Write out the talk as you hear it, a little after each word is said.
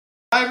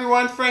Hi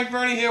everyone, Frank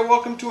Verney here.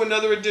 Welcome to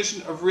another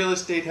edition of Real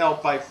Estate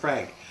Help by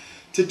Frank.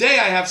 Today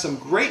I have some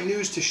great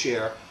news to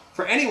share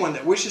for anyone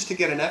that wishes to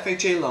get an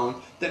FHA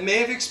loan that may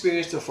have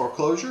experienced a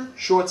foreclosure,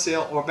 short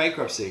sale, or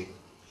bankruptcy.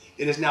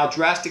 It is now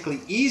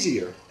drastically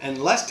easier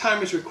and less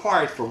time is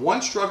required for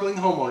one struggling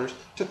homeowners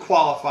to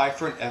qualify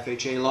for an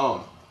FHA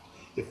loan.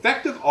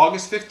 Effective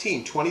August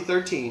 15,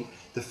 2013,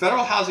 the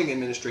Federal Housing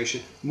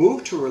Administration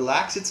moved to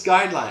relax its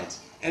guidelines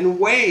and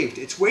waived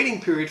its waiting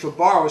period for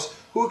borrowers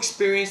who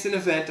experienced an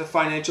event of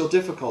financial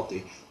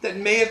difficulty that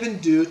may have been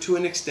due to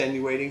an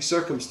extenuating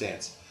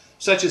circumstance,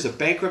 such as a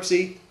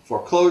bankruptcy,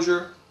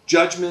 foreclosure,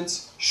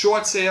 judgments,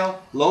 short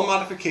sale, loan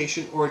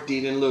modification, or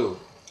deed in lieu.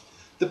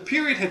 The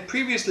period had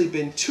previously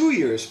been 2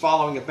 years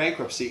following a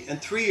bankruptcy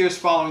and 3 years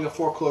following a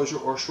foreclosure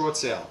or short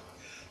sale.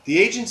 The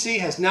agency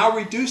has now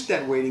reduced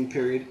that waiting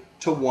period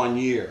to 1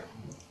 year.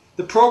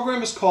 The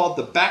program is called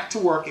the Back to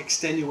Work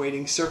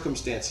Extenuating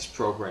Circumstances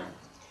Program.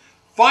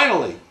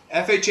 Finally,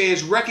 FHA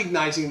is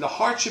recognizing the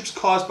hardships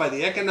caused by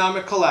the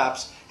economic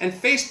collapse and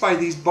faced by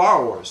these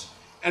borrowers,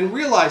 and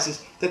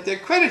realizes that their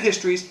credit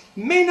histories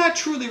may not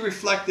truly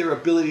reflect their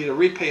ability to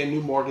repay a new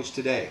mortgage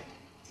today.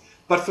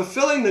 But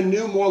fulfilling the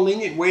new, more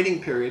lenient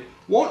waiting period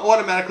won't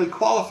automatically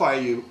qualify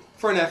you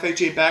for an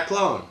FHA-backed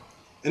loan.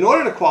 In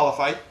order to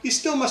qualify, you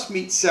still must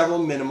meet several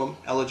minimum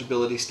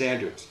eligibility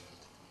standards.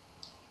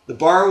 The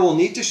borrower will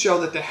need to show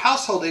that their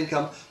household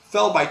income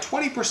fell by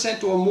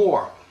 20% or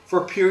more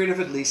for a period of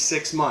at least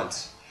 6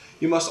 months.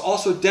 You must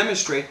also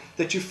demonstrate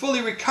that you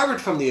fully recovered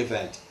from the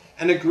event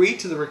and agree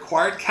to the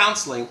required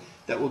counseling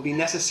that will be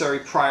necessary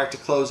prior to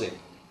closing.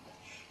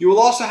 You will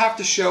also have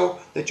to show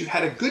that you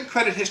had a good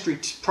credit history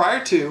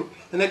prior to,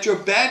 and that your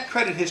bad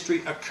credit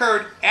history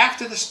occurred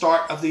after the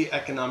start of the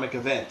economic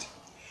event.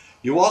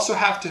 You also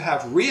have to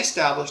have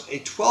reestablished a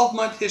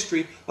 12-month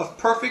history of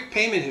perfect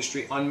payment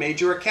history on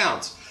major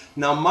accounts.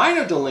 Now,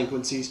 minor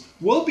delinquencies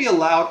will be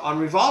allowed on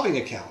revolving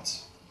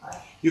accounts.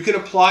 You can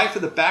apply for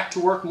the Back to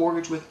Work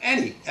mortgage with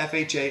any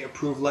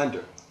FHA-approved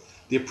lender.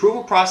 The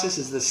approval process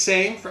is the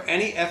same for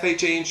any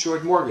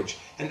FHA-insured mortgage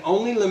and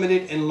only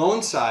limited in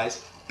loan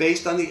size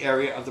based on the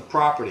area of the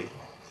property.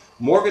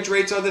 Mortgage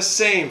rates are the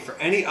same for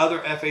any other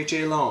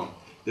FHA loan.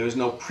 There is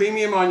no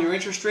premium on your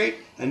interest rate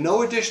and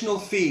no additional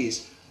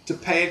fees to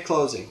pay at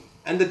closing.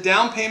 And the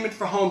down payment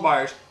for home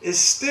buyers is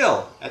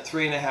still at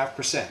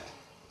 3.5%.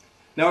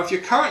 Now, if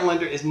your current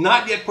lender is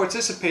not yet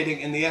participating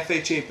in the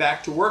FHA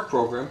Back to Work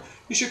program,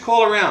 you should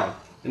call around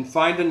and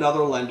find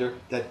another lender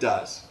that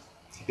does.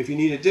 If you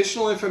need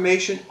additional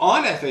information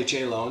on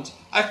FHA loans,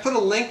 I've put a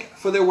link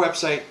for their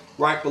website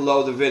right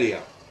below the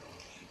video.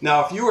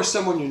 Now, if you or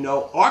someone you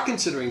know are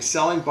considering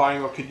selling,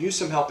 buying, or could use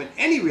some help in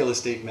any real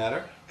estate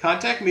matter,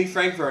 contact me,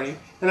 Frank Verney,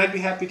 and I'd be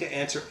happy to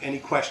answer any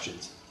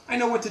questions. I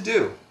know what to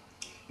do.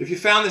 If you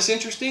found this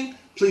interesting,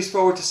 please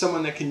forward to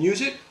someone that can use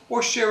it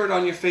or share it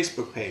on your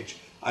Facebook page.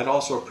 I'd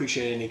also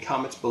appreciate any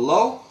comments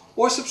below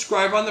or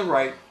subscribe on the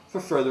right for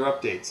further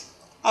updates.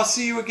 I'll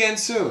see you again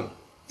soon.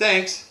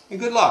 Thanks and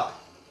good luck.